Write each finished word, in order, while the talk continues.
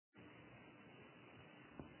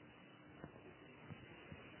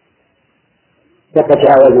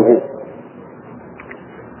تتجاوزه.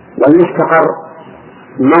 والمستقر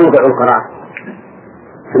موضع القرار،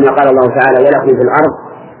 كما قال الله تعالى: ولكم في الأرض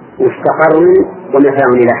مستقر ومتاع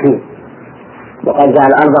إلى حين. وقد جعل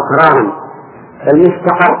الأرض قرارا،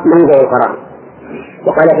 فالمستقر موضع القرار.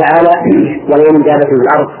 وقال تعالى: ولا من دابة في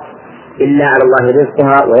الأرض إلا على الله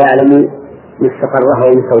رزقها ويعلم مستقرها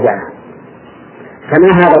ومستودعها. فما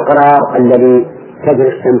هذا القرار الذي تجري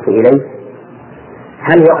الشمس إليه؟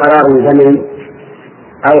 هل هو قرار زمني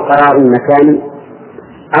أو قرار مكاني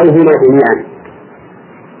أو هما جميعا؟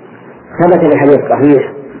 ثبت بالحديث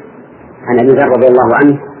الصحيح عن أبي ذر رضي الله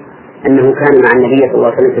عنه أنه كان مع النبي صلى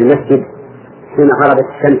الله عليه وسلم في المسجد حين غربت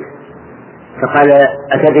الشمس، فقال: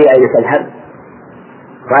 أتدري أين تذهب؟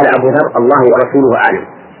 قال أبو ذر: الله ورسوله أعلم.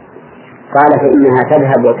 قال: فإنها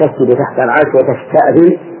تذهب وتسجد تحت العرش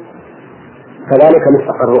وتستأذن، فذلك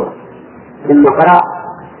مستقرها. ثم قرأ: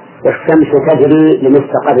 والشمس تجري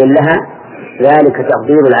لمستقر لها، ذلك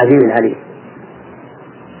تقدير العزيز العليم.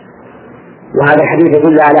 وهذا الحديث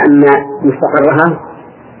يدل على أن مستقرها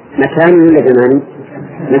مكان ولا زماني؟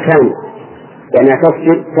 مكان، لأنها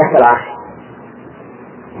تسجد تحت العرش.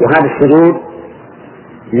 وهذا السجود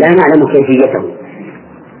لا نعلم كيفيته،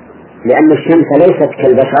 لأن الشمس ليست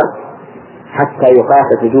كالبشر حتى يقاس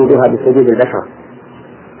سجودها بسجود البشر،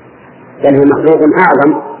 بل هي مخلوق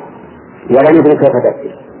أعظم ولا ندري كيف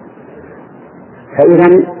تسجد. فإذا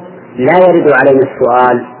لا يرد علينا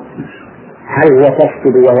السؤال: هل هي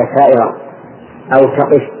تسجد وهي سائرة أو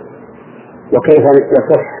تقف؟ وكيف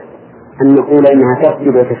يصح أن نقول إنها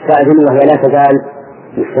تسجد وتستأذن وهي لا تزال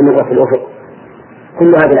مستمرة في الأفق؟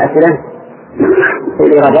 كل هذه الأسئلة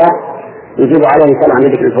والإرادات يجب عليه طبعا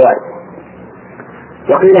ذكر الفوائد.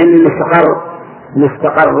 وقيل إن المستقر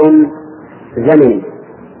مستقر زمني،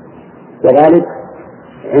 وذلك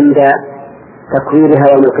عند تكويرها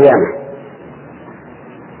يوم القيامة،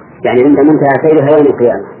 يعني عند منتهى سيرها يوم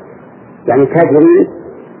القيامة، يعني تجري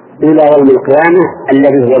إلى يوم القيامة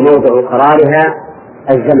الذي هو موضع قرارها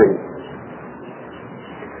الزمني.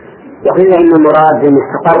 وقيل إن المراد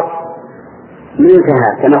بالمستقر منتهى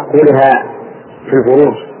تنقلها في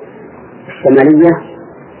البروج الشمالية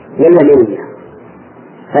واليمينية،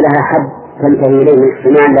 فلها حد تنتهي إليه من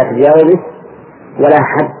الشمال لا تتجاوزه، ولا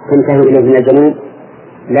حد تنتهي إليه من الجنوب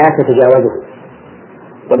لا تتجاوزه.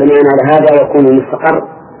 وبناء على هذا يكون المستقر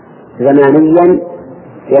زمانيا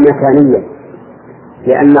ومكانيا،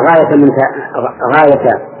 لأن غاية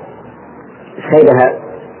سيرها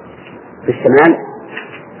في الشمال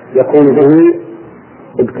يكون به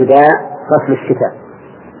ابتداء فصل الشتاء،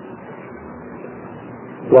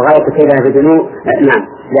 وغاية سيرها في الجنوب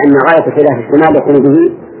لأن غاية سيرها في الشمال يكون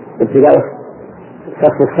به ابتداء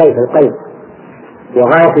فصل الصيف القيد،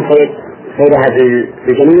 وغاية سيرها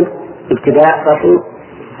في الجنوب ابتداء فصل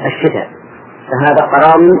الشتاء. فهذا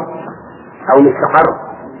قرار أو مستقر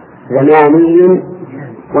زماني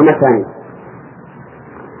ومكاني.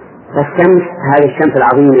 فالشمس، هذه الشمس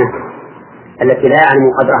العظيمة التي لا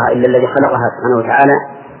يعلم قدرها إلا الذي خلقها سبحانه وتعالى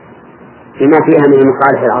بما فيها من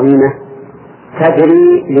المصالح العظيمة،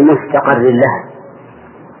 تجري لمستقر لها.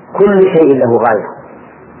 كل شيء له غاية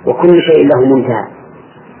وكل شيء له منتهى.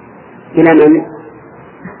 إلى من؟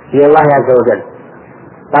 إلى الله عز وجل.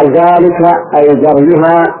 قال: ذلك أي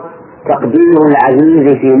جريها تقدير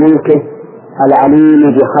العزيز في ملكه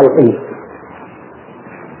العليم بخلقه.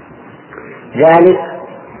 ذلك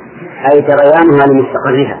أي جريانها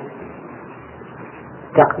لمستقرها،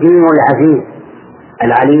 تقدير العزيز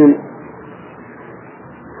العليم.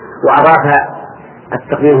 وأضاف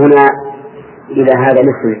التقدير هنا إلى هذا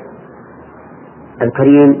الاسم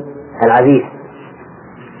الكريم العزيز،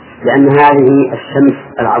 لأن هذه الشمس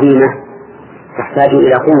العظيمة تحتاج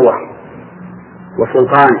إلى قوة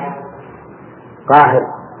وسلطان قاهر،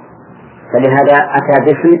 فلهذا أتى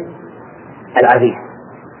باسم العزيز،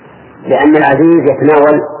 لأن العزيز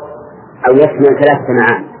يتناول أو يشمل 3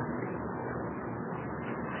 معاني.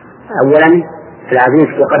 أولا العزيز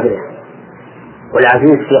في قدره،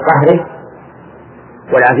 والعزيز في قهره،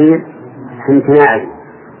 والعزيز في امتناعه.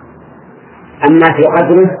 أما في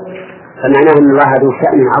قدره فمعناه أن الله ذو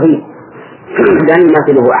شأن عظيم لا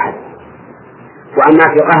يماثله أحد،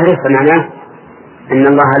 وأما في قهره فمعناه أن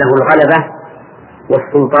الله له الغلبة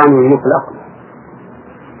والسلطان المطلق.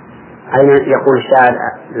 أين يقول الشاعر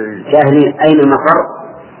الجاهلي: أين المفر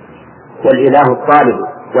والإله الطالب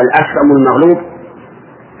والأشرم المغلوب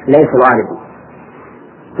ليس الغالب.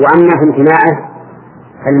 وأما في امتناعه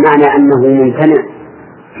فالمعنى أنه ممتنع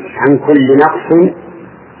عن كل نقص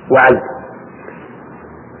وعيب.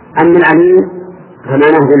 أما العليم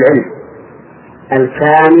فمعناه بالعلم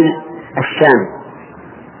الكامل الشامل،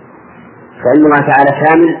 فإن الله تعالى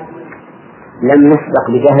كامل لم يسبق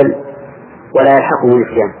بجهل ولا يلحقه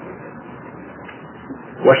نسيان،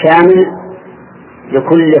 وشامل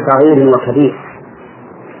لكل صغير وكبير.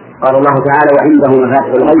 قال الله تعالى: وعنده مفاتح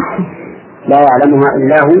الغيب لا يعلمها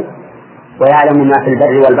إلا هو ويعلم ما في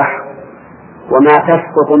البر والبحر وما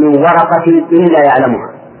تسقط من ورقة إلا يعلمها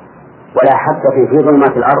ولا حبة في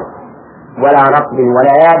ظلمات الأرض ولا رطب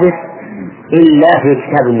ولا يابس إلا في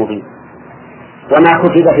كتاب مبين. وما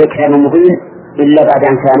كتب في كتاب مبين إلا بعد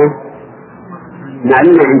أن كان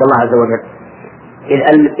معلوما عند الله عز وجل، إذ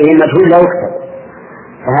المجهول لا يكتب.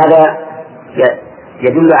 فهذا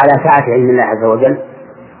يدل على سعة علم الله عز وجل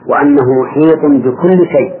وأنه محيط بكل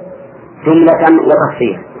شيء جملة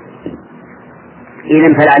وتفصيلا.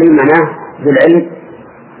 إذن فالعليم معناه بالعلم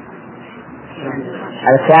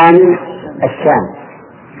الكامل الشامل،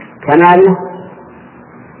 كماله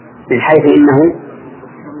من حيث إنه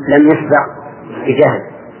لم يسبق بجهل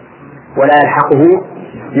ولا يلحقه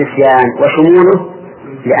نسيان، وشموله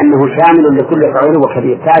لأنه شامل لكل صغير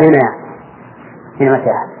وكبير. تعال هنا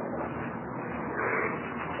متاع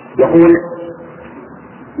يقول: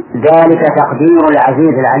 ذلك تقدير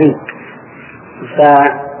العزيز العليم.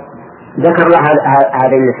 فذكر له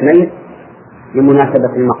هذين الاسمين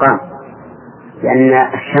لمناسبة المقام، لأن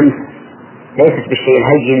الشمس ليست بالشيء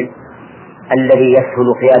الهين الذي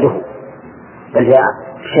يسهل قياده، بل هي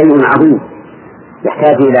شيء عظيم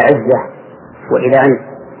يحتاج إلى عزة وإلى علم.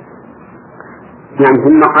 نعم.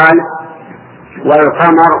 ثم قال: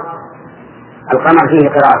 القمر فيه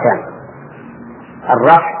قراءتان: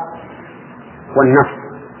 الرفع والنصب،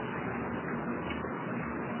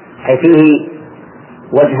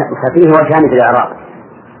 ففيه وجهان في الإعراب.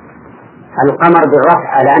 القمر بالرفع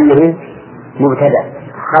على أنه مبتدأ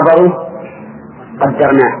خبره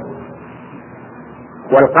قدرناه،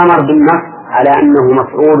 والقمر بالنصب على أنه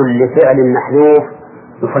مفعول لفعل محذوف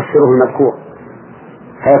يفسره المذكور،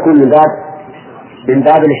 فيكون من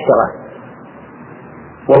باب الاشتغال.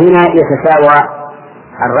 وهنا يتساوى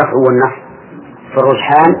الرفع والنصب في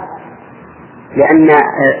الرجحان، لأن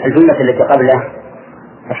الجملة التي قبله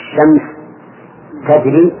الشمس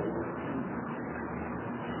تجري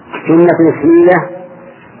جملة اسمية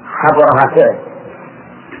خبرها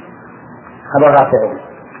فعل،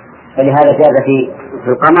 فلهذا جاء في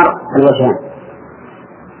القمر الوجهان.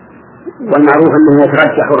 والمعروف أنه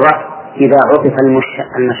يترجح الرفع إذا عطف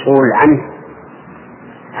المشغول عنه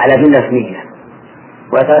على جملة اسمية،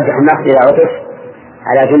 ويترجح النصب إذا عطف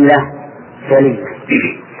على جملة فعلية.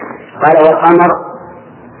 قال: والقمر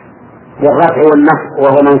بالرفع والنصب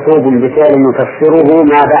وهو منصوب بفعل يفسره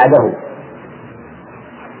ما بعده،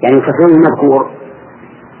 يعني يفسره المذكور.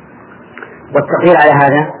 والتقدير على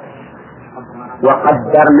هذا: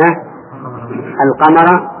 وقدرنا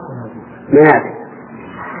القمر منازل.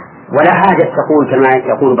 ولا حاجة تقول كما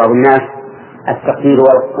يقول بعض الناس التقدير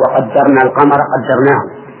وقدرنا القمر قدرناه.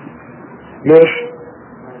 ليش؟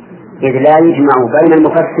 إذ لا يجمع بين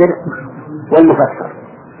المفسر والمفسر،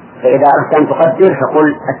 فإذا أردت أن تقدر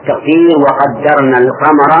فقل التقدير وقدرنا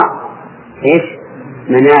القمر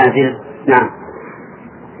منازل. نعم.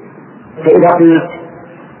 فإذا قلت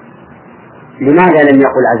لماذا لم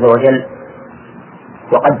يقل عز وجل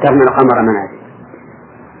وقدرنا القمر منازل؟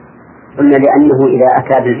 قلنا لأنه إذا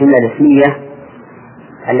أتى بالجملة الاسمية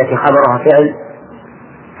التي خبرها فعل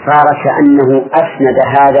صار كأنه أسند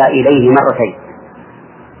هذا إليه مرتين،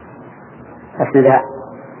 أسند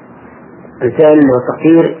الفعل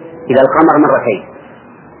والتقدير إلى القمر مرتين،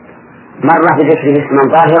 مرة بذكره اسما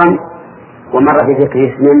ظاهرا ومرة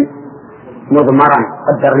بذكره اسم مضمرا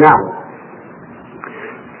قدرناه.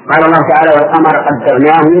 قال الله تعالى: والقمر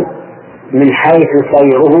قدرناه من حيث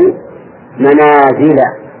سيره منازل.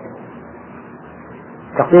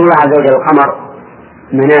 تقدير الله عز وجل القمر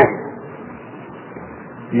منازل،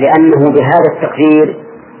 لأنه بهذا التقدير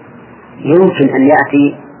يمكن أن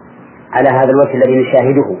يأتي على هذا الوجه الذي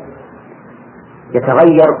نشاهده،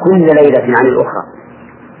 يتغير كل ليلة عن الأخرى.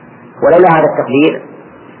 ولولا هذا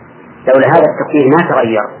التقدير ما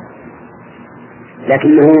تغير،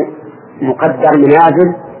 لكنه مقدر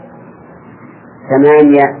منازل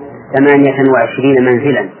 28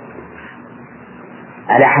 منزلا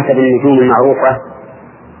على حسب النجوم المعروفة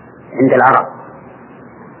عند العرب.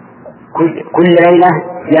 كل ليلة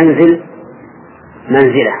ينزل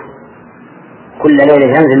منزلة،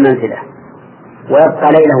 ويبقى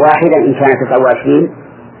ليلة واحدة إن كانت 29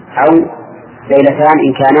 أو ليلتان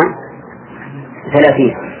إن كان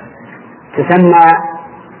 30. تسمى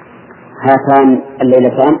هاتان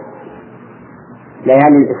الليلتان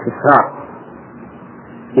ليالي الاستسرار،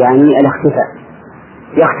 يعني الاختفاء،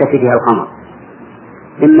 يختفي فيها القمر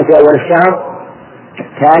إما في أول الشهر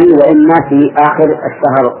الثاني وإما في آخر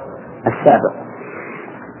الشهر السابع.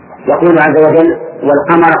 يقول عز وجل: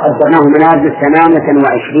 والقمر قدرناه منازل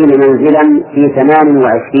 28 منزلا في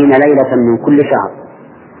 28 ليلة من كل شهر،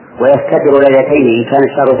 ويستتر ليلتين إن كان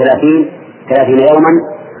الشهر 30 يوما،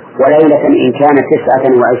 وليلة إن كان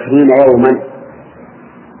 29 يوما.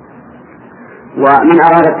 ومن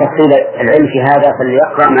أراد التفصيل العلم في هذا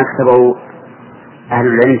فليقرأ ما كتبه أهل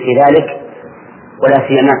العلم في ذلك، ولا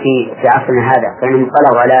سيما في عصرنا هذا، فإنهم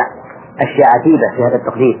اطلعوا على أشياء عتيبة في هذا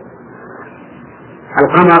التقدير.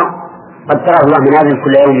 القمر قدره الله منازل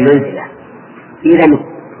كل يوم منزلة، إذن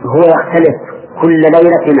هو يختلف كل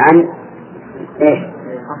ليلة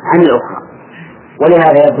عن الأخرى،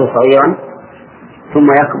 ولهذا يبدو صغيرا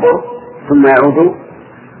ثم يكبر ثم يعود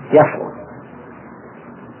يصغر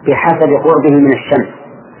بحسب قربه من الشمس.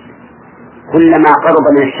 كلما قرب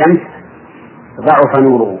من الشمس ضعف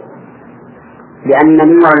نوره، لأن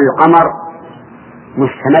نور القمر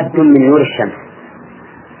مستمد من نور الشمس،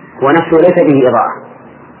 ونفسه ليس به إضاءة،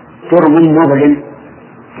 ترم مظلم،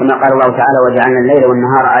 كما قال الله تعالى: وجعلنا الليل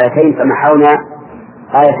والنهار آيتين فمحونا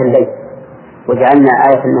آية الليل وجعلنا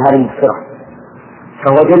آية النهار مبصرة.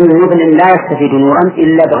 فهو جرم مظلم لا يستفيد نورا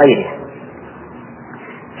إلا بغيره،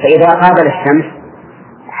 فإذا قابل الشمس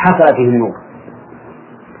حصل فيه النور.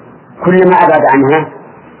 كلما أبعد عنها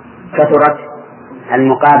كثرت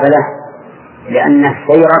المقابلة، لأن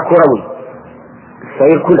السير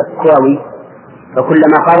كروي،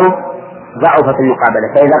 فكلما قرب ضعفت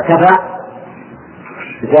المقابلة، فإذا ارتفع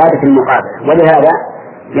زادت المقابلة. ولهذا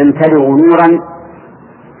يمتلئ نورا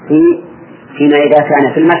فيما إذا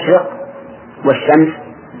كان في المشرق والشمس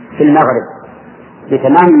في المغرب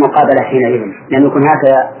بتمام المقابلة حينئذ، لأن يكون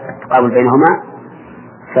هكذا التقابل بينهما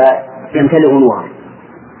فيمتلئ نورا.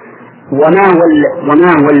 وما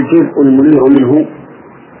هو الجزء المنير منه؟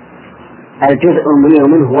 الجزء المنير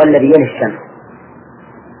منه هو الذي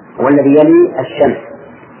يلي الشمس،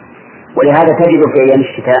 ولهذا تجد في أيام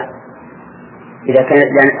الشتاء إذا كانت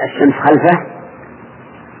الشمس خلفه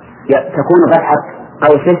تكون فتحة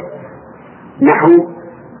قوسه نحو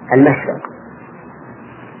المشرق.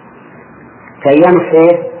 في أيام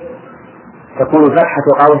الصيف تكون فتحة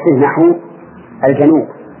قوسه نحو الجنوب،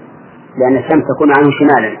 لأن الشمس تكون عنه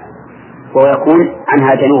شمالا وهو يكون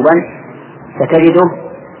عنها جنوبا، فتجده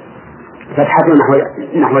فتحته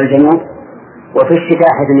نحو الجنوب. وفي الشتاء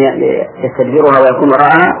حيث يستدبرها ويكون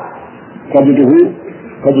وراءها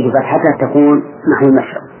تجد فتحته تكون نحو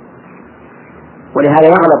المشرق. ولهذا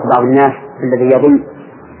يغلط بعض الناس الذي يظن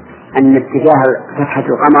أن اتجاه فتحة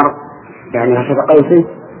القمر يعني هكذا قوسه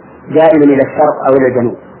دائما إلى الشرق أو إلى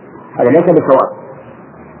الجنوب، هذا ليس بصواب.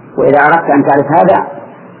 وإذا أردت أن تعرف هذا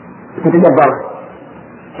فتدبره.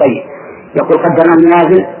 طيب، يقول: قدرنا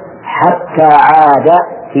المنازل حتى عاد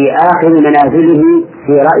في آخر منازله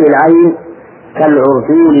في رأي العين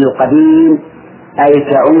كالعرجون القديم،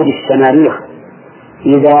 أي كعود الشماريخ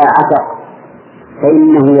إذا عتق،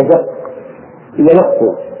 فإنه يدق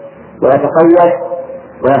ويتقوس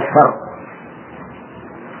ويصفر.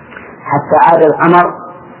 حتى عاد القمر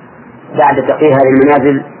بعد تقيه هذه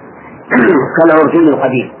المنازل كالعرجون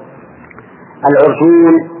القديم.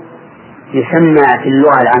 العرجون يسمى في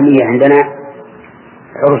اللغة العامية عندنا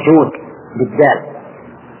عرجود بالدال،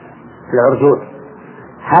 العرجود.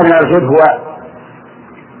 هذا العرجود هو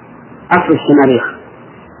أصل الشماريخ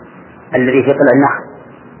الذي في طلع النخل،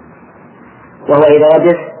 وهو إذا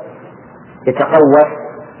يبس يتقوس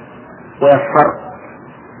ويصفر.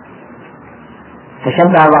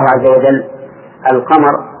 فشبه الله عز وجل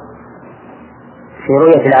القمر في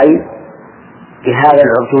رؤية العين بهذا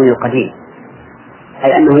العرجون القديم،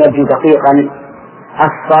 أي أنه يبدو دقيقا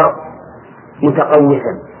أصفر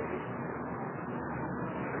متقوسا.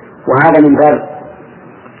 وهذا من باب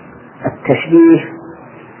التشبيه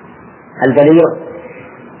البليغ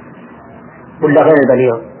ولا غير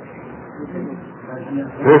البليغ؟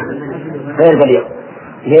 غير البليغ.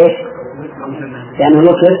 ليش؟ لأنه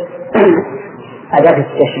ذكر أداة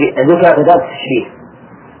التشبيه،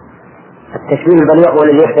 التشبيه البليغ هو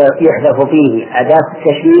الذي يحذف فيه أداة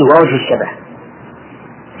التشبيه ووجه الشبه،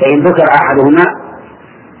 فإن ذكر أحدهما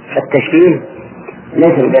فالتشبيه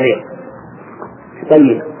ليس ببليغ.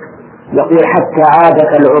 طيب، يقول: حتى عاد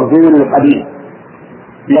كالعرجون القديم،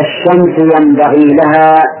 لا الشمس ينبغي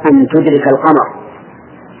لها أن تدرك القمر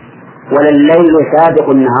ولا الليل سابق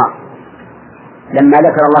النهار. لما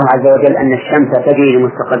ذكر الله عز وجل أن الشمس تجري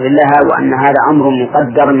لمستقر لها وأن هذا أمر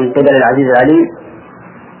مقدر من قبل العزيز العليم،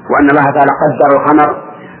 وأن الله تعالى قدر القمر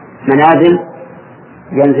منازل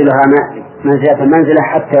ينزلها منزلة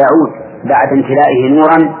حتى يعود بعد امتلائه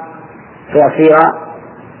نورا فيصير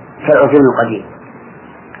كالعرجون القديم،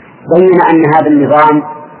 بين أن هذا النظام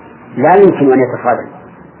لا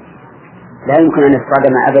يمكن أن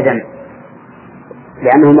يتصادم أبدا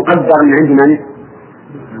لأنه مقدر من عند من؟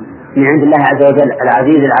 من عند الله عز وجل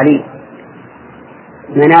العزيز العليم،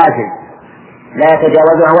 منازل لا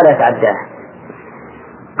يتجاوزها ولا يتعداها.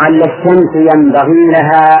 قال الشمس ينبغي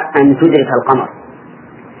لها أن تدرك القمر.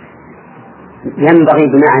 ينبغي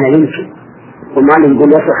بمعنى يمكن، وما نقول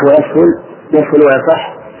يصح يسهل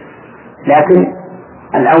ويصح، لكن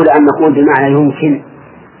الأولى أن نقول بمعنى يمكن،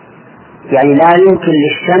 يعني لا يمكن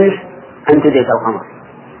للشمس أن تدرك القمر.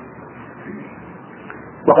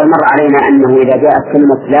 وقد مر علينا أنه إذا جاءت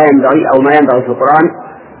كلمة لا ينبغي أو ما ينبغي في القرآن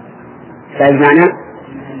فيجمعنا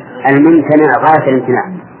الممتنع غاية الامتناع،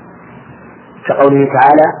 كقوله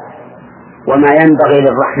تعالى وما ينبغي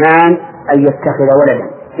للرحمن أن يتخذ ولدا،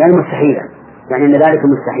 يعني مستحيلا، يعني أن ذلك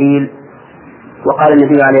مستحيل. وقال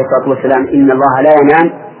النبي عليه الصلاة والسلام إن الله لا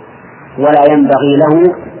ينام ولا ينبغي له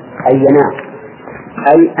أن ينام،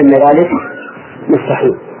 أي أن ذلك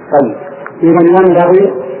مستحيل. طيب إذا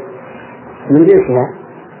ينبغي من جنسها،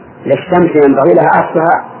 للشمس ينبغي لها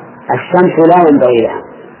أصلها الشمس لا ينبغي لها،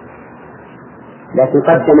 لكن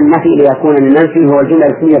قدم النفي ليكون المنفي هو الجملة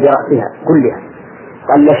الاسمية برأسها كلها.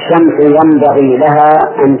 قال الشمس ينبغي لها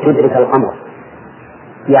أن تدرك القمر،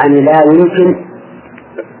 يعني لا يمكن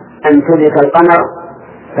أن تدرك القمر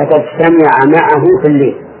فتجتمع معه في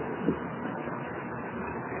الليل.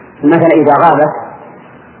 مثلا إذا غابت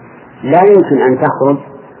لا يمكن أن تخرج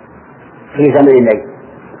في زمن الليل،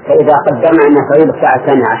 فإذا قدرنا أنها تغيب الساعة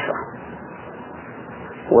 12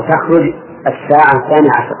 وتخرج الساعة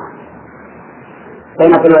 12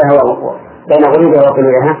 بين غروبها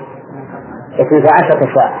وطلوعها 12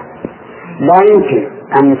 ساعة، لا يمكن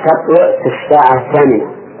أن تطلع في الساعة 8،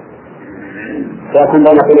 فيكون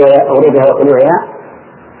بين غروبها وطلوعها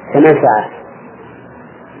 8 ساعات،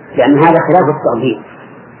 لأن هذا خلاف التقدير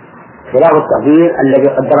الذي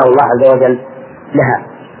قدره الله عز وجل لها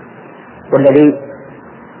والذي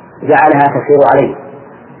جعلها تسير عليه.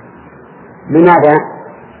 لماذا؟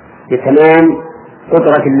 لتمام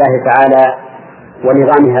قدرة الله تعالى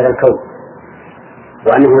ونظام هذا الكون،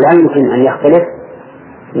 وأنه لا يمكن أن يختلف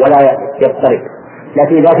ولا يضطرب.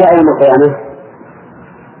 لكن إذا جاء يوم القيامة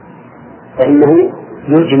فإنه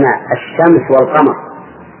يجمع الشمس والقمر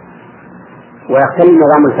ويختلف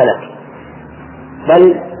نظام الفلك، بل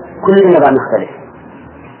كل نظام يختلف.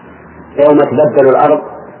 يوم تبدل الأرض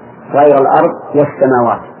غير الأرض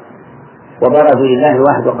والسماوات وبرزوا لله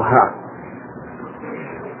الواحد القهار.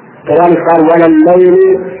 كذلك قال ولا الليل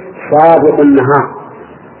سابق النهار،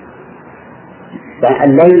 يعني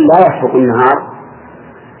الليل لا يسبق النهار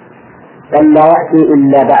بل لا يأتي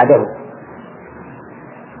إلا بعده.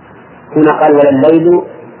 هنا قال ولا الليل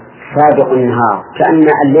سابق النهار، كأن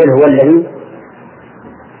الليل هو الذي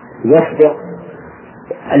يسبق،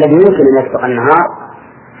 الذي يمكن أن يسبق النهار،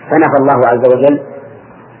 فنفى الله عز وجل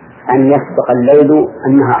أن يسبق الليل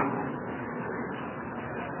النهار.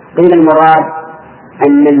 قيل المراد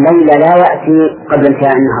أن الليل لا يأتي قبل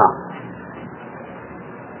انتهاء النهار،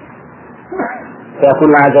 فيكون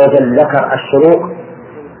الله عز وجل ذكر الشروق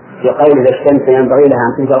في قوله الشمس ينبغي لها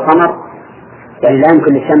أن تدرك القمر، يعني لا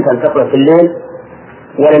يمكن للشمس أن تطلع في الليل،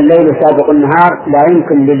 ولا الليل سابق النهار، لا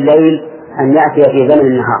يمكن لليل أن يأتي في زمن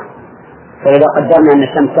النهار. فإذا قدرنا أن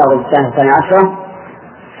الشمس تغرب الساعة 12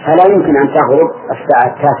 فلا يمكن أن تغرب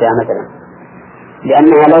الساعة 9 مثلا،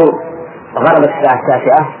 لأنها لو غربت الساعة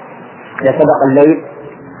 9 لسبق الليل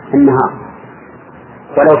النهار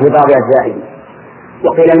ولو في بعض أجزائه.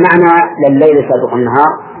 وقيل المعنى لليل سابق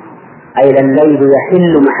النهار أي الليل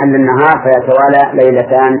يحل محل النهار فيتوالى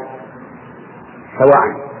ليلتان سواء.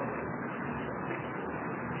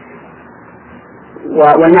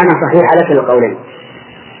 والمعنى صحيح على كل القولين،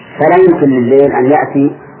 فلا يمكن لليل أن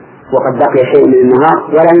يأتي وقد بقي شيء من النهار،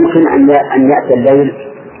 ولا يمكن أن يأتي الليل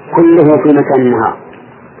كله في مكان النهار،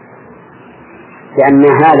 لأن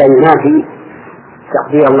هذا ينافي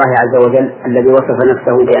تقدير الله عز وجل الذي وصف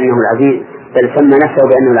نفسه بأنه العزيز، بل سمى نفسه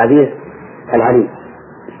بأنه العزيز العليم.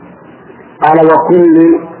 قال وكل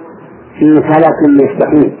في فلك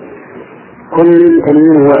يسبحون، كل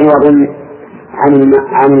تنوين عوض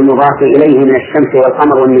عن المضاف إليه من الشمس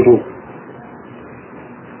والقمر والنجوم.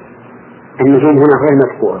 النجوم هنا غير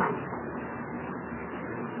مذكورة،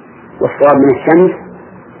 والصواب من الشمس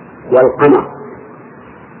والقمر،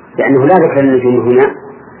 لأنه لا ذكر النجوم هنا.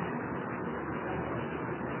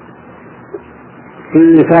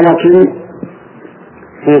 في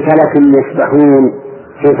فلك يسبحون،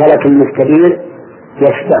 في فلك مستدير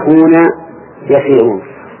يسبحون يسيرون،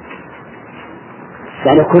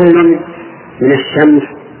 يعني كل من الشمس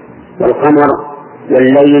والقمر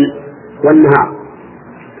والليل والنهار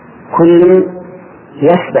كل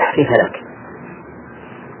يسبح في فلك.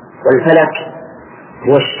 والفلك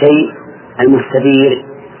هو الشيء المستدير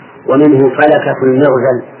ومنه فلكة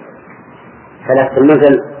المغزل. فلكة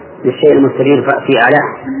المغزل للشيء المستدير في أعلاه،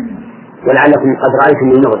 ولعلكم قد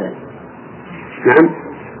رأيتم المغزل، نعم،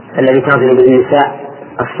 الذي تغزل به النساء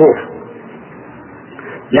الصوف،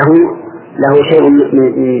 له شيء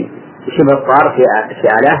من شبه الطار في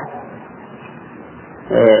أعلاه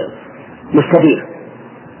مستدير.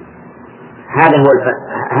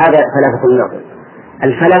 هذا فلكة المغزل.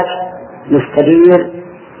 الفلك مستدير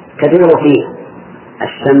تدور فيه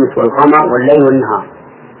الشمس والقمر والليل والنهار.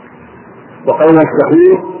 وقوله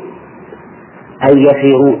يسبحون أي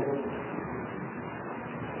يسيرون،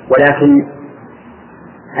 ولكن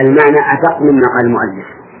المعنى أدق مما قال المؤلف،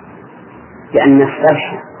 لأن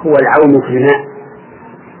السبح هو العوم في الماء،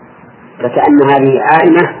 فكأن هذه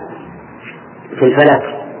عائمة في الفلك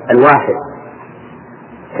الواسع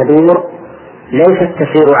تدور، ليست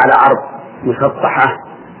تسير على أرض مسطحة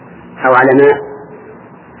أو على ماء،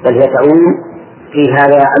 بل هي تعوم في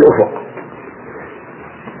هذا الأفق.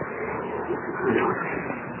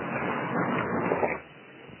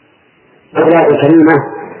 الآية الكريمة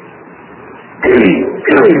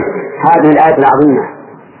هذه الآية العظيمة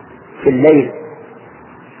في الليل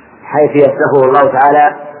حيث يسلخه الله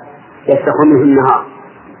تعالى، يسلخ منه النهار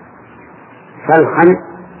سلخا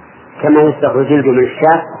كما يسلخ الجلد من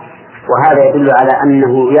الشاة، وهذا يدل على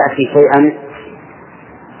أنه يأتي شيئا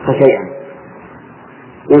فشيئا.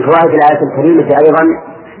 من فوائد الآية الكريمة أيضا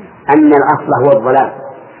أن الأصل هو الظلام،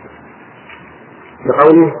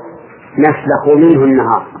 بقوله نسلخ منه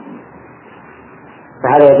النهار،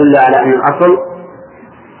 فهذا يدل على أن الأصل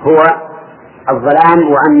هو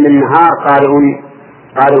الظلام، وأن النهار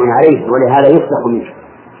قارئ عليه، ولهذا يسلخ منه.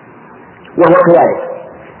 وهو كذلك،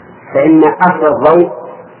 فإن أصل الضوء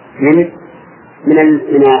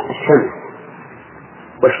من الشمس،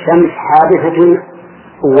 والشمس حادثة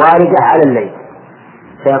واردة على الليل،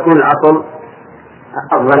 فيكون الأصل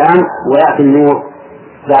الظلام ويأتي النور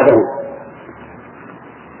بعده.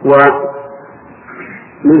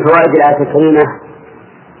 ومن فوائد الآية الكريمة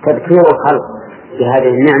تذكير الخلق بهذه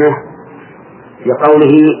النعمة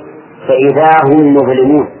لقوله فإذا هم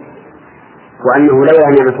مظلمون، وأنه لولا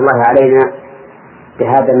نعمة الله علينا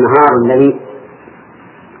بهذا النهار الذي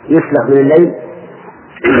يسلخ من الليل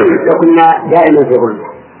لكنا دائما في ظلمه،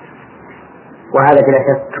 وهذا بلا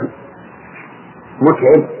شك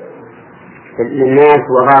متعب للناس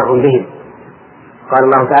وضار بهم. قال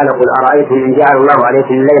الله تعالى قل أرأيتم إن جعل الله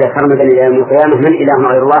عليكم الليل سرمدا إلى يوم القيامة من إله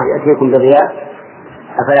غير الله يأتيكم بضياء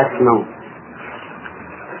أفلا تسمعون.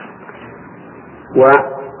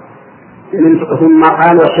 ثم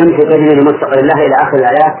قال والشمس تجري لمستقر لها إلى آخر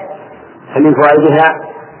الآيات. فمن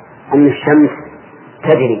فوائدها أن الشمس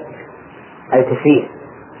تجري أي تسير،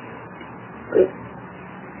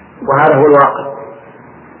 وهذا هو الواقع.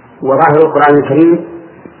 وظاهر القرآن الكريم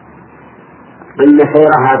أن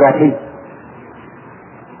سيرها ذاتي،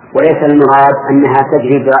 وليس المراد أنها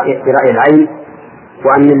تجري برأي العين،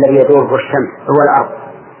 وأن الذي يدور هو الشمس هو الأرض.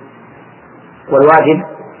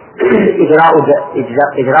 والواجب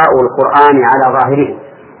إجراء القرآن على ظاهره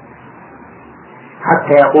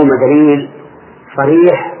حتى يقوم دليل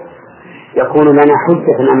صريح يكون لنا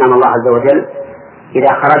حجة أمام الله عز وجل إذا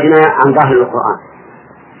خرجنا عن ظاهر القرآن،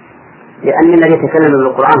 لأن الذي يتكلم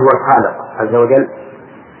بالقرآن هو الخالق عز وجل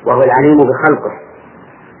وهو العليم بخلقه.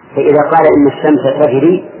 فإذا قال إن الشمس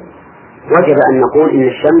تجري وجب أن نقول إن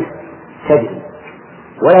الشمس تجري،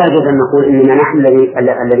 ولا يجوز أن نقول إننا نحن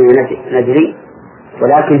الذين نجري،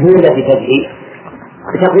 ولكن هي التي تجري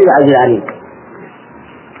بتقدير عز العليم.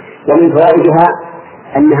 ومن فوائدها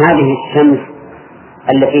أن هذه الشمس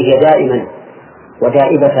التي هي دائما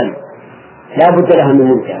ودائبة لا بد لها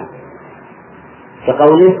من منتهى،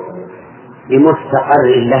 كقوله بمستقر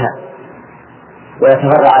لها.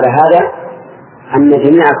 ويتفرع على هذا أن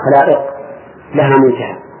جميع الخلائق لها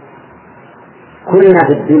منتهى، كلنا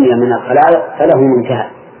في الدنيا من الخلائق فله منتهى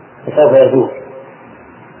فسوف يزول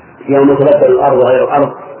يوم تبدل الأرض غير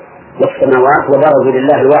الأرض والسماوات وبرزوا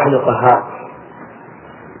لله الواحد القهار.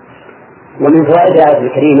 ومن فوائد الآية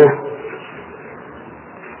الكريمة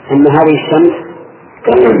أن هذه الشمس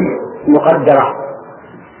مقدرة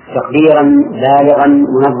تقديرا بالغا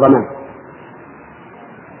منظما،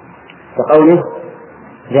 كقوله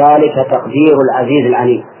ذلك تقدير العزيز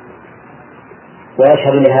العليم.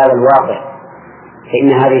 ويشهد لهذا الواقع،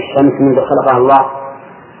 فإن هذه الشمس منذ خلقها الله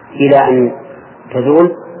إلى أن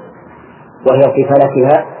تزول وهي في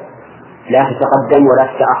فلكها لا تتقدم ولا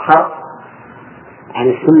تتأخر عن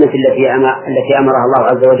السنة التي أمرها الله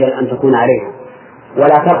عز وجل أن تكون عليها،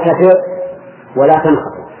 ولا ترتفع ولا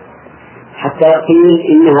تنخفض، حتى يقيل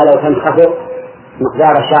إنها لو تنخفض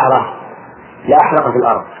مقدار شعرة لأحرقت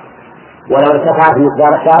الأرض، ولو ارتفعت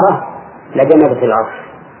مقدار شعرة لجمدت الأرض.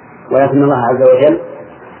 ولكن الله عز وجل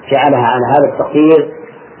جعلها على هذا التقدير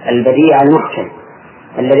البديع المحكم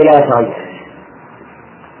الذي لا يتغير.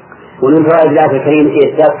 ومن فوائد الله الكريم في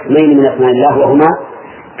إثبات اسمين من أسماء الله وهما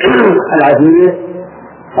العزيز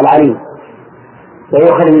العليم،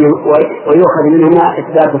 ويؤخذ منهما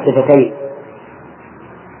إثبات الصفتين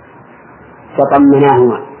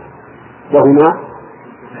تضمناهما وهما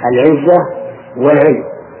العزة والعلم،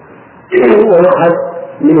 ويؤخذ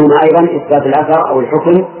منهما أيضا إثبات الأثر أو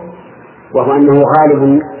الحكم وهو أنه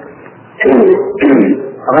غالب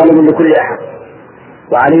لكل أحد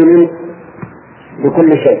وعليم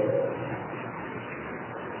بكل شيء.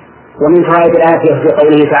 ومن فوائد الآية في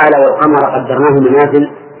قوله تعالى والقمر قدرناه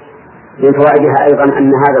منازل، من فوائدها أيضا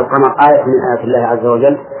أن هذا القمر آية من آيات الله عز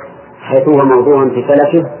وجل، حيث هو موضوع في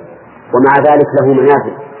فلكه ومع ذلك له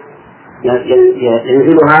منازل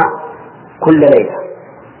ينزلها كل ليلة،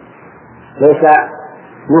 ليس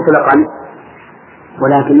مطلقا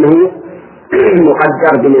ولكنه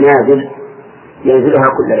مقدر بمنازل ينزلها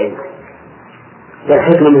كل ليلة.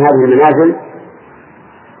 والحكمة من هذه المنازل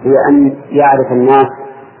هي أن يعرف الناس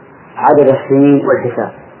عدد السنين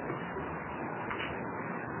والحساب،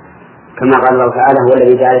 كما قال الله تعالى هو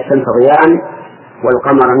الذي جعل الشمس ضياء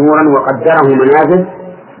والقمر نورا وقدره منازل،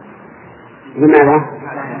 لماذا؟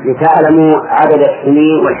 لتعلموا عدد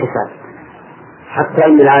السنين والحساب، حتى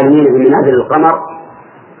إن العالمين بمنازل القمر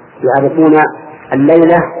يعرفون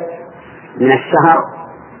الليلة من الشهر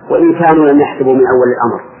وإن كانوا لم يحسبوا من أول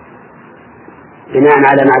الأمر، بناء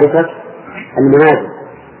على معرفة المنازل،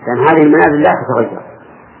 لأن هذه المنازل لا تتغير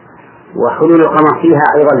وحلول القمر فيها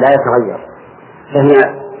أيضا لا يتغير،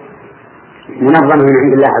 فهي منظمة من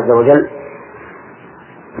عند الله عز وجل.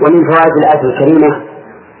 ومن فوائد الآية الكريمة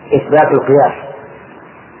إثبات القياس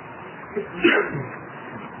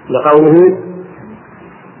لقوله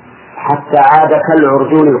حتى عاد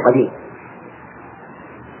كالعرجون القديم.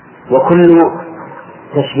 وكل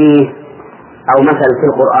تشبيه أو مثل في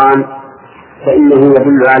القرآن فإنه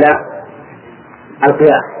يدل على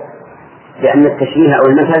القياس، لأن التشبيه أو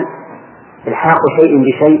المثل إلحاق شيء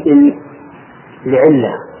بشيء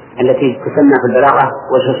لعلة التي تسمى في البلاغة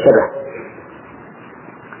وجه الشبه.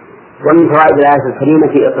 ومن فوائد الآية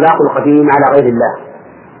الكريمة إطلاق القديم على غير الله،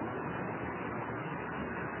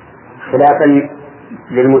 خلافا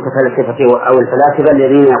للمتفلسفة أو الفلاسفة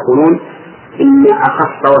الذين يقولون إن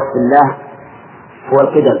أخص وصف الله هو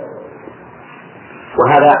القدم،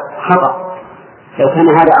 وهذا خطأ. لو كان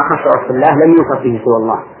هذا أخص وصف الله لم يوصف به سوى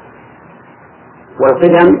الله،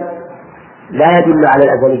 والقدم لا يدل على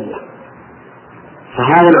الأزلية،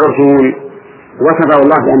 فهذا العرجون وصفه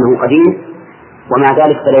الله بأنه قديم ومع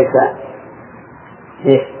ذلك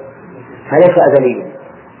فليس أزليا،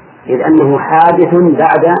 إذ أنه حادث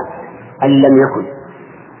بعد أن لم يكن.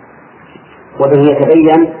 وبه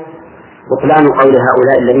يتبين بطلان قول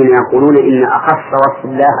هؤلاء الذين يقولون إن أخص وصف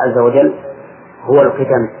الله عز وجل هو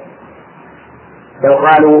القدم. لو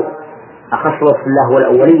قالوا أخص وصف الله هو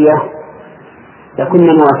الأولية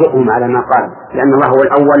لكنا نوافقهم على ما قال، لأن الله هو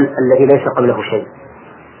الأول الذي ليس قبله شيء.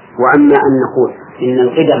 وأما أن نقول إن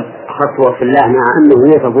القدم أخص وصف الله مع أنه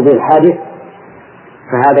يوصف به الحادث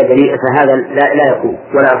فهذا لا يكون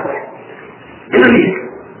ولا يصح.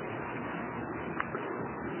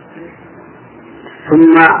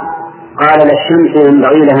 ثم قال للشمس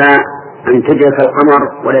ينبغي لها أن تدرك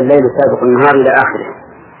القمر ولا الليل سابق النهار إلى آخره.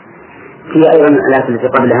 في أيضا الآيات التي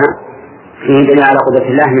قبلها فيه دليل على قدرة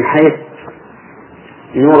الله من حيث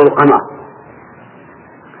نور القمر،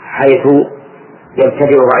 حيث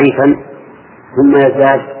يبتدئ ضعيفا ثم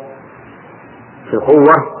يزداد في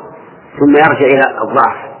القوة ثم يرجع إلى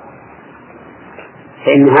الضعف،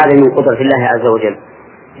 فإن هذا من قدرة الله عز وجل،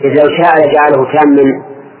 إذ لو شاء لجعله كاملا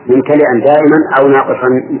ممتلئا دائما أو ناقصا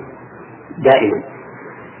دائما.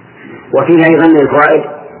 وفيه أيضا من الفوائد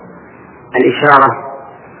الإشارة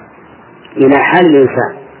إلى حال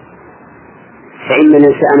الإنسان، فإن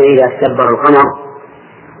الإنسان إذا استدبر القمر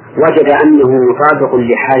وجد أنه مطابق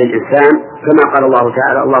لحال الإنسان، كما قال الله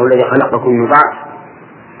تعالى الله الذي خلقكم من ضعف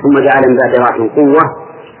ثم جعل من بعد ضعف قوة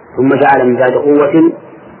ثم جعل من بعد قوة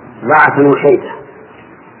ضعفا وشيبة،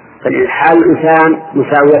 فحال الإنسان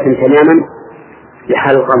مساوية تماما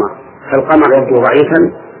لحال القمر، فالقمر يبدو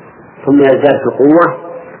ضعيفا ثم يزداد في القوة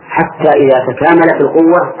حتى إذا تكامل في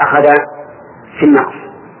القوة أخذ في النقص،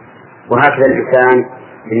 وهكذا الإنسان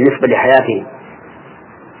بالنسبة لحياته.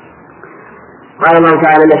 قال الله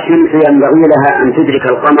تعالى للشمس ينبغي لها أن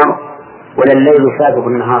تدرك القمر ولا الليل سابق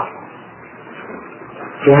النهار.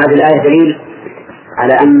 في هذه الآية دليل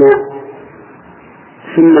على أن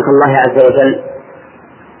سنة الله عز وجل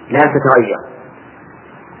لا تتغير،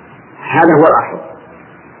 هذا هو الأصل،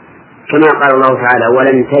 كما قال الله تعالى: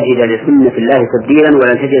 ولن تجد لسنة الله تبديلا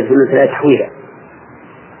ولن تجد لسنة الله تحويلا.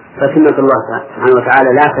 فسنة الله سبحانه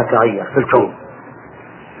وتعالى لا تتغير في الكون،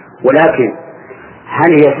 ولكن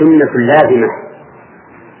هل هي سنة لازمة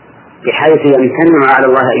بحيث يمتنع على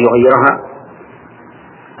الله أن يغيرها؟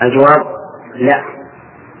 الجواب: لا،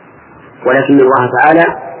 ولكن الله تعالى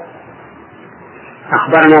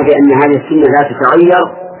أخبرنا بأن هذه السنة لا تتغير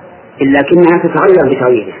إلا كأنها تتغير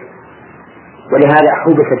بتغييره. ولهذا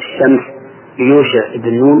حدثت الشمس بيوشع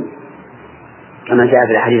بن نون كما جاء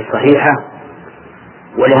في الحديث الصحيحة.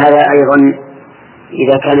 ولهذا أيضا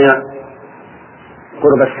إذا كان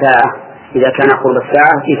قرب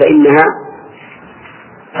الساعة فإنها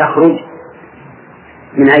تخرج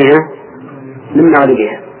من أين؟ من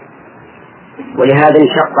مغربها. ولهذا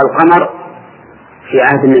انشق القمر في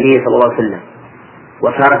عهد النبي صلى الله عليه وسلم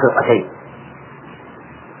وصار فرقتين.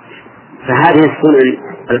 فهذه السنن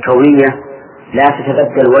الكونية لا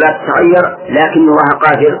تتبدل ولا تتغير، لكن الله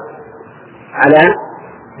قادر على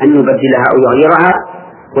أن يبدلها أو يغيرها،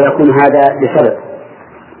 ويكون هذا لسبب.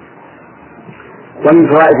 ومن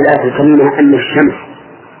فوائد الآية الكريمة أن الشمس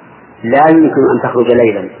لا يمكن أن تخرج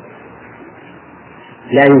ليلا،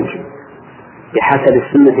 لا يمكن بحسب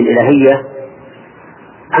السنة الإلهية.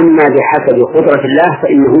 أما بحسب قدرة الله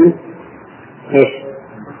فإنه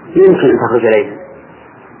يمكن أن تخرج ليلا،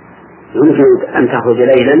 يمكن أن تخرج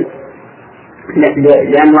ليلا،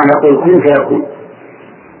 لأن الله يقول كن فيكون.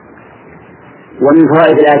 ومن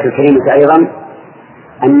فوائد الآية الكريمة أيضا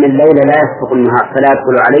أن الليل لا يسبق النهار فلا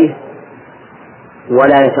يدخل عليه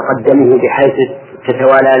ولا يتقدمه بحيث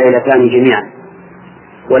تتوالى ليلتان جميعا،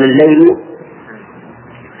 ولا الليل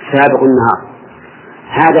سابق النهار.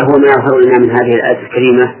 هذا هو ما يظهر لنا من هذه الآية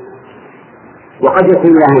الكريمة، وقد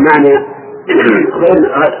يكون لها معنى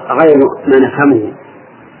غير ما نفهمه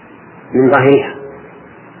من ظاهرها.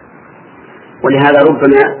 ولهذا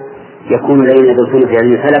ربما يكون الذين يدرسون في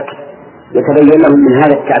علم الفلك يتبين لهم من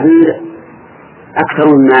هذا التعبير أكثر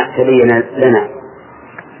مما تبين لنا.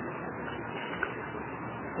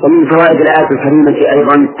 ومن فوائد الآية الكريمة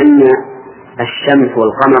أيضا أن الشمس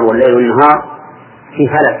والقمر والليل والنهار في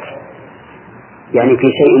فلك، يعني في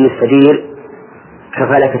شيء مستدير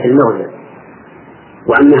كفلكة المغرب،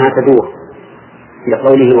 وأنها تدور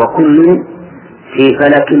لقوله: وكل في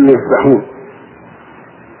فلك يسبحون.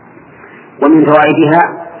 ومن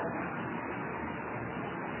فوائدها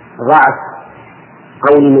ضعف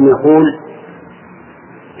قول من يقول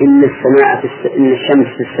إن الشمس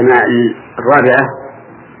في السماء الرابعة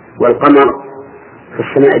والقمر في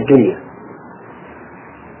السماء الدنيا،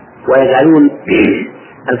 ويجعلون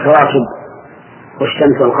الكواكب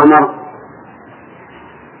والشمس والقمر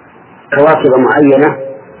كواكب معينة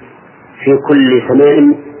في كل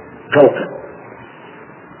سماء كوكب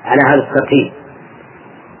على هذا الترتيب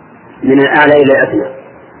من الأعلى إلى الأدنى.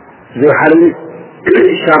 زحل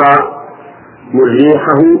شرى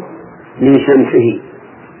مريخه من شمسه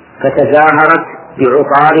فتزاهرت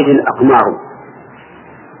بعطارد الأقمار.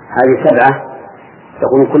 هذه 7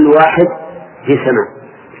 تكون كل واحد في سماء.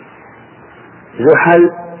 زحل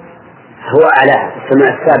هو أعلاها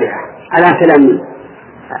السماء السابعة على كلام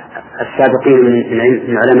السابقين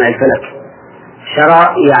من علماء الفلك.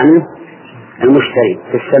 شرى يعني المشتري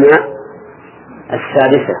في السماء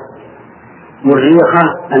السادسة.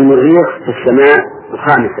 المريخ في السماء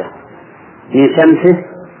الخامسة. من شمسه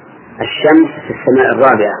الشمس في السماء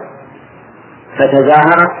الرابعة.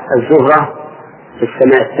 فتظاهرت الزهرة في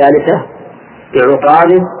السماء الثالثة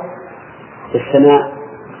بعطارد في السماء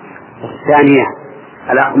الثانية.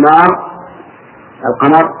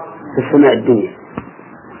 القمر في السماء الدنيا.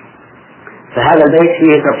 فهذا البيت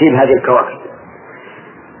فيه ترتيب هذه الكواكب.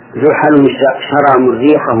 زحل شرى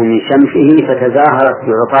مريخه من شمسه فتظاهرت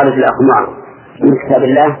بعطارد الأقمار، من كتاب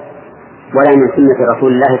الله ولا من سنة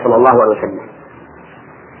رسول الله صلى الله عليه وسلم.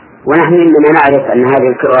 ونحن إنما نعرف أن هذه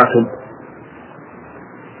الكواكب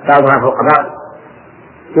بعضها فوق بعض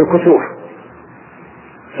في الكسوف.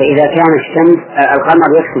 فإذا كان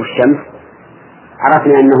القمر يكسف الشمس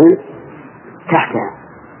عرفنا أنه تحتها،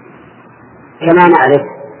 كما نعرف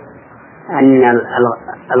أن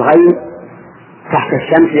الغيم تحت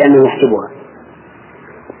الشمس لأنه يحجبها.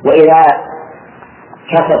 وإذا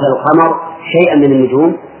كسف القمر شيئا من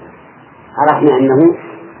النجوم عرفنا أنه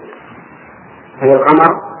في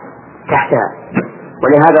القمر تحتها.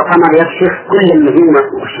 ولهذا القمر يكشف كل النجوم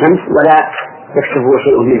والشمس ولا يكشفه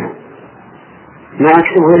شيء منها، ما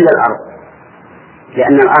يكشفه إلا الأرض،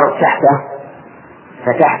 لأن الأرض تحته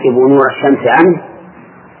فتحجب نور الشمس عنه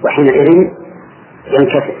وحينئذ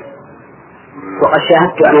ينكسر. وقد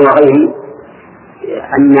شاهدت أنا وغيري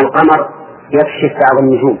أن القمر يكشف بعض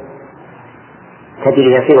النجوم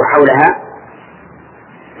تجري يسير حولها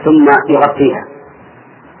ثم يغطيها،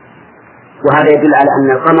 وهذا يدل على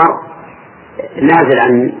أن القمر نازل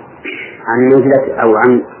عن منزلة أو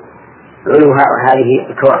عن علو هذه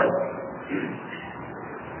الكواكب.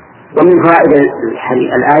 ومن فوائد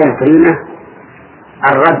الآية الكريمة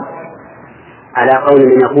الرد على قول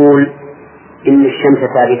من يقول إن الشمس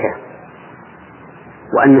ثابتة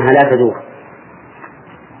وأنها لا تدور،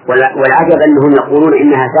 والعجب أنهم يقولون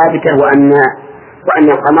إنها ثابتة وأن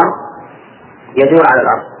القمر يدور على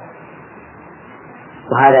الأرض،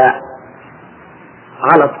 وهذا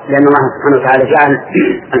غلط، لأن الله سبحانه وتعالى جعل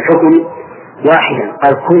الحكم واحدا،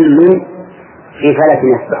 قال كل في فلك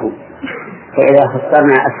يسبحون. فإذا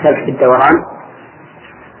فسرنا السبح بالدوران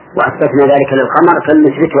وأثبتنا ذلك للقمر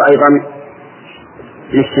فلنثبته أيضا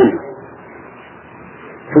للشمس.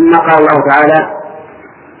 ثم قال الله تعالى،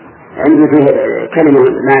 عندي فيه كلمة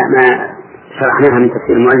ما شرحناها من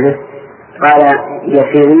تفسير المؤلف، قال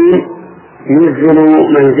يسيرون نزلوا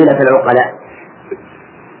منزلة العقلاء.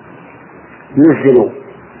 نزلوا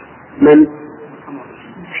من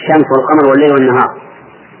الشمس والقمر والليل والنهار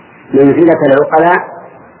منزلة العقلاء،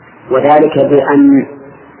 وذلك بأن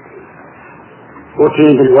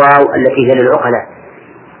أتي بالواو التي هي للعقلاء.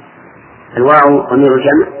 الواو ضمير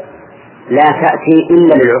الجمع لا تأتي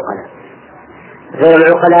إلا للعقلاء، غير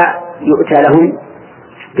العقلاء يؤتى لهم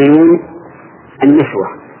بنون النسوة.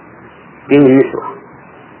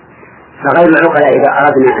 فغير العقلاء إذا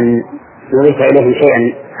أردنا أن نضيف إليهم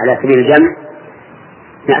شيئا على سبيل الجمع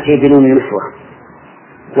نأتي بنون النسوة،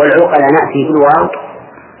 والعقلاء نأتي بالواو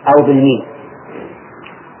أو بالميم.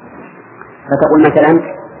 فتقول مثلا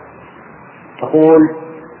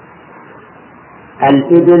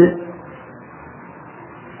الإبل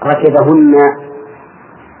ركبهن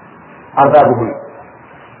أربابهن،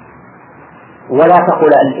 ولا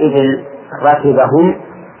تقول الإبل ركبهم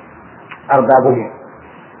أربابهم،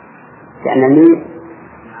 لأن الميم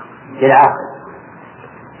للعاقل.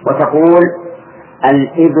 وتقول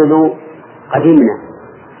الإبل قدمنا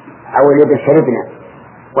أو الإبل شربنا،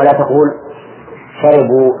 ولا تقول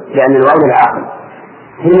شربوا، لأن الواو للعاقل.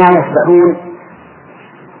 هنا يسبحون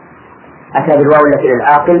أتى بالواو التي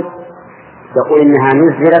للعاقل، يقول إنها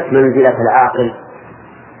نزلت منزلة العاقل،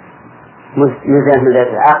 نزلت منزلة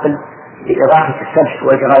العاقل بإضافة السبح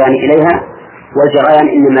والجريان إليها، والجريان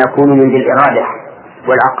إنما يكون من ذي الإرادة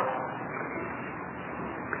والعقل.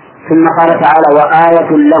 ثم قال تعالى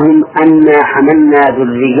وآية لهم أنا حملنا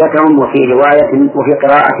ذريتهم، وفي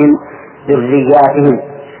قراءة ذرياتهم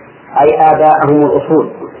أي آباءهم الأصول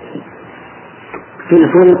في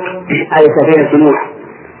الفلك، أي سفينة نوح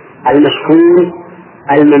المشحون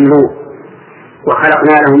المملوء،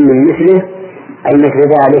 وخلقنا لهم من مثله أي مثل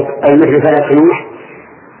ذلك، أي مثل فلك نوح،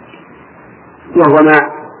 وهو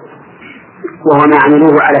ما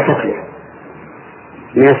عملوه على شكله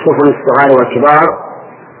من السفن الصغار والكبار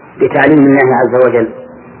بتعليم الله عز وجل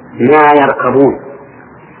ما يركبون.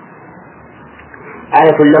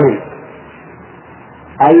 آية لهم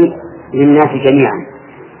أي للناس جميعا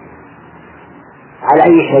على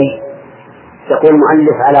أي شيء، يقول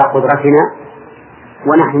المؤلف على قدرتنا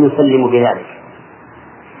ونحن نسلم بذلك،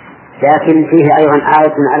 لكن فيه أيضا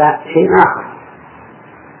آية على شيء آخر،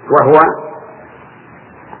 وهو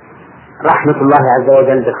رحمة الله عز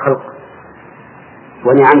وجل بالخلق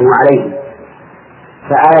ونعمه عليهم.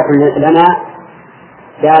 فآية لنا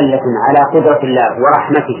دالة على قدرة الله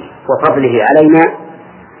ورحمته وفضله علينا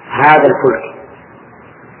هذا الفلك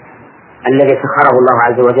الذي سخره الله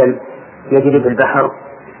عز وجل، يجري بالبحر،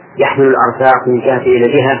 يحمل الأرزاق من جهة إلى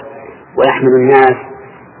جهة، ويحمل الناس،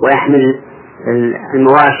 ويحمل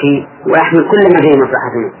المواشي، ويحمل كل ما فيه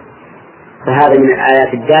مصلحتنا. فهذا من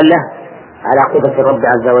الآيات الدالة على قدرة الرب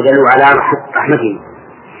عز وجل وعلى رحمته.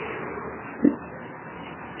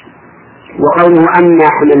 وقوله أنا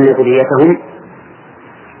حملنا ذريتهم،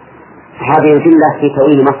 هذه الجملة في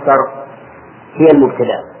تأويل مصدر هي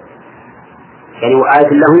المبتدأ، يعني وآية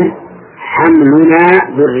لهم حملنا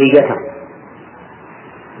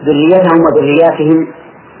ذريتهم وذرياتهم.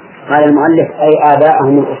 قال المؤلف أي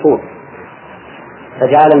آباءهم الأصول،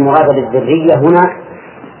 فجعل المراد بالذرية هنا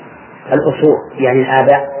الأصول يعني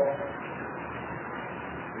الآباء،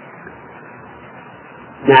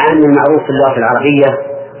 مع أن المعروف في اللغة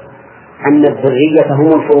العربية أن الذرية هم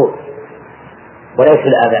الفروع وليس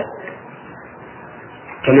الآباء،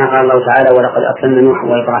 كما قال الله تعالى ولقد أرسلنا نوحا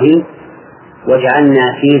وإبراهيم وجعلنا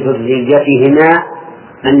في ذريتهما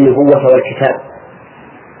النبوة والكتاب.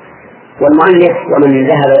 والمؤلف ومن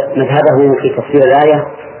ذهب مذهبه في تفسير الآية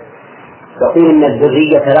يقول إن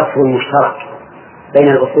الذرية لفظ مشترك بين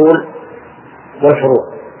الأصول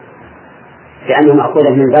والفروع، لأنه مأخوذ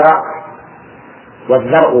من ذرع،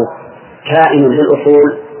 والذرع كائن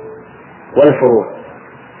للأصول والفروع،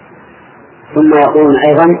 ثم يقولون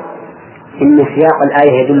أيضا إن سياق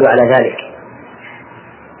الآية يدل على ذلك.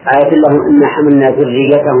 آية لهم إن حملنا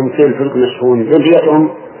ذريتهم في الفلك المشحون، ذريتهم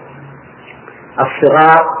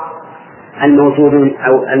الصغار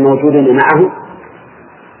الموجودون معه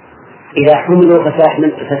إذا حملوا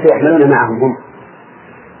فسيحملون معهم هم،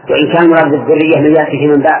 وإن كان مراد بالذرية من يأتي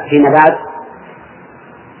فيما بعد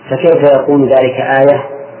فكيف يكون ذلك آية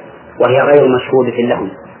وهي غير مشهودة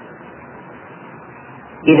لهم؟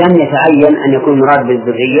 إذن يتعين أن يكون مراد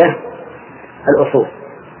بالذرية الأصول،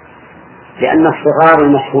 لأن الصغار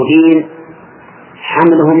المشهودين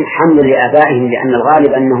حملهم حمل لآبائهم، لأن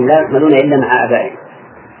الغالب أنهم لا يحملون إلا مع آبائهم،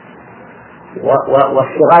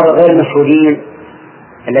 والصغار غير المشهودين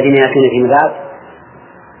الذين يأتون فيما بعد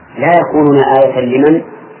لا يكونون آية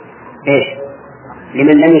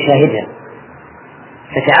لمن لم يشاهدها،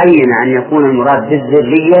 فتعين أن يكون المراد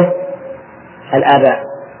بالذرية الآباء.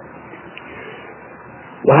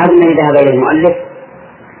 وهذا الذي ذهب إليه المؤلف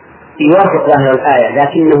يوافق ظاهر الآية،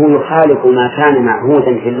 لكنه يخالف ما كان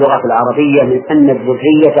معهودا في اللغة العربية من أن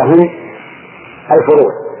الذرية هم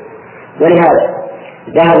الفروع. ولهذا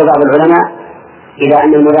ذهب بعض العلماء إلى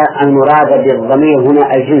أن المراد بالضمير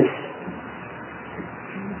هنا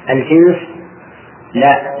الجنس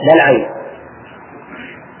لا العين،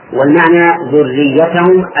 والمعنى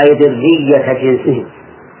ذريتهم أي ذرية جنسهم.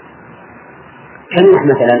 كنوح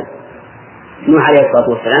مثلا، نوح عليه الصلاة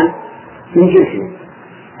والسلام من جنسهم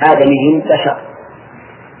آدمي بشر،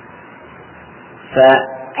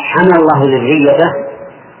 فحمل الله ذريته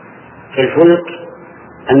في الفلك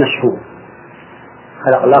المشحون،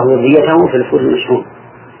 خلق الله ذريته في الفلك المشحون.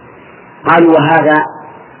 قالوا وهذا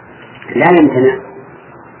لا يمتنع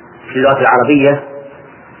في اللغة العربية،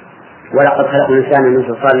 ولقد خلقنا الإنسان من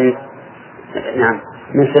صلصال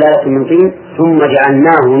من سلالة من طين ثم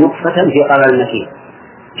جعلناه نطفة في قرار مكين.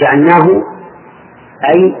 جعلناه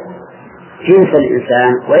أي جنس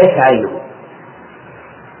الإنسان وليس عينه،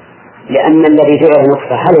 لأن الذي جعل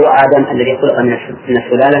نطفة هل هو آدم الذي خلق من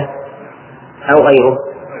السلالة أو غيره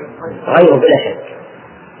بلا شك.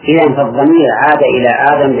 إذن فالضمير عاد إلى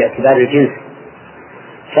آدم باعتبار الجنس،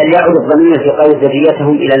 فليعد الضمير في قول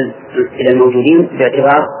ذريتهم إلى الموجودين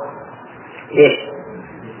باعتبار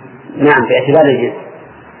باعتبار الجنس.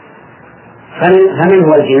 فمن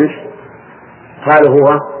هو الجنس؟ قالوا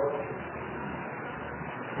هو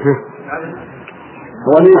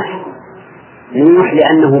نوح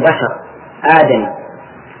لأنه بشر آدم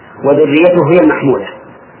وذريته هي المحمولة،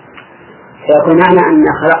 فيكون معنى أن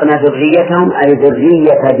خلقنا ذريتهم أي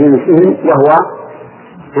ذرية جنسهم وهو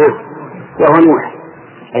نوح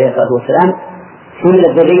عليه الصلاة والسلام. حمل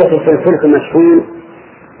الذرية في الفلك المشحون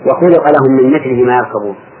وخلق لهم من مثله ما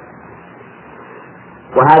يركبون.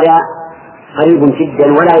 وهذا قريب جدا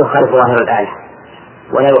ولا يخالف ظاهر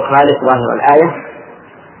الآية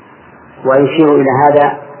ويشير إلى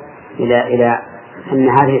هذا إلى أن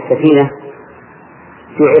هذه السفينة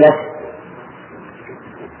جعلت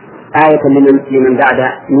آية لمن بعد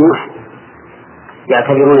نوح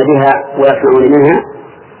يعتبرون بها ويسمعون منها.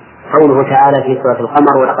 قوله تعالى في سورة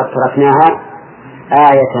القمر ولقد تركناها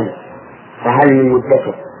آية فهل من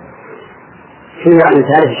مدكر. فيه عن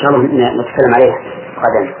ثالث إن شاء الله نتكلم عليه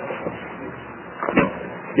غدا.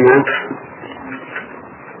 نعم.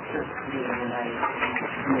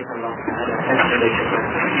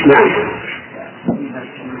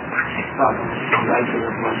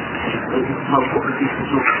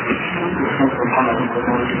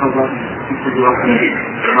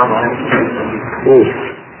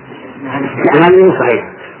 هذا مو صحيح.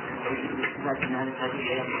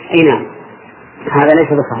 أي نعم، هذا ليس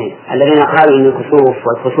بصحيح. الذين قالوا إن الكسوف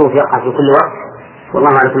والخسوف يقع في كل وقت والله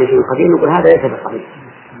على كل شيء قدير، نقول هذا ليس بصحيح،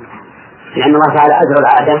 لأن الله تعالى أجرى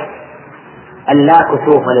العادة أن لا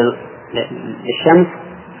كسوف للشمس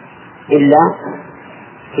إلا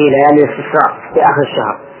في ليالي الاستسقاء في آخر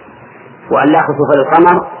الشهر، وأن لا كسوف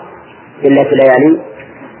للقمر إلا في ليالي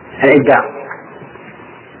الإبداع.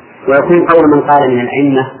 ويكون قول من قال من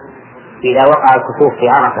الأئمة إذا وقع الكسوف في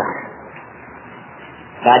عرفة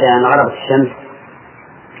بعد أن غربت الشمس،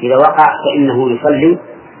 إذا وقع فإنه يصلي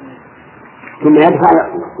ثم يدفع،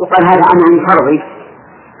 وقال هذا أمر فرضي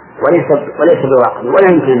وليس بواقع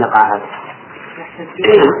ولا يمكن أن يقع هذا.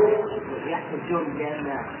 يحتجون بأن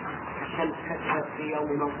الشمس كسرت في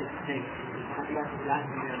يوم موت الحسين.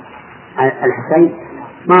 الحسين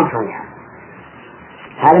ما صحيح،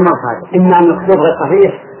 هذا ما صحيح، إما أن الكسوف غير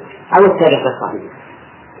صحيح أو التاريخ غير صحيح.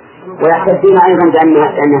 ويحتجون أيضا بأنها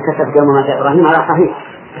كسرت يوم مات إبراهيم، هذا صحيح،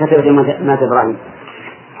 كسرت يوم مات إبراهيم.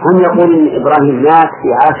 هم يقولون إن إبراهيم مات في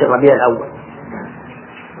 10 ربيع الأول،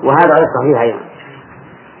 وهذا غير صحيح أيضا.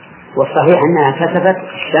 والصحيح أنها كسفت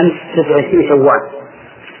الشمس 29 شوال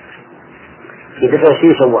في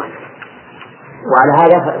 29 شوال، وعلى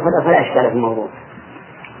هذا فلا إشكال في الموضوع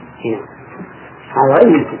هنا. هذا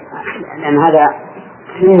غير يمكن، لأن هذا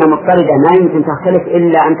سنة مضطردة ما يمكن تختلف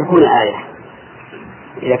إلا أن تكون آية.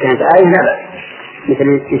 إذا كانت آية لا بأس،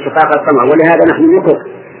 مثل انشقاق القمر، ولهذا نحن نذكر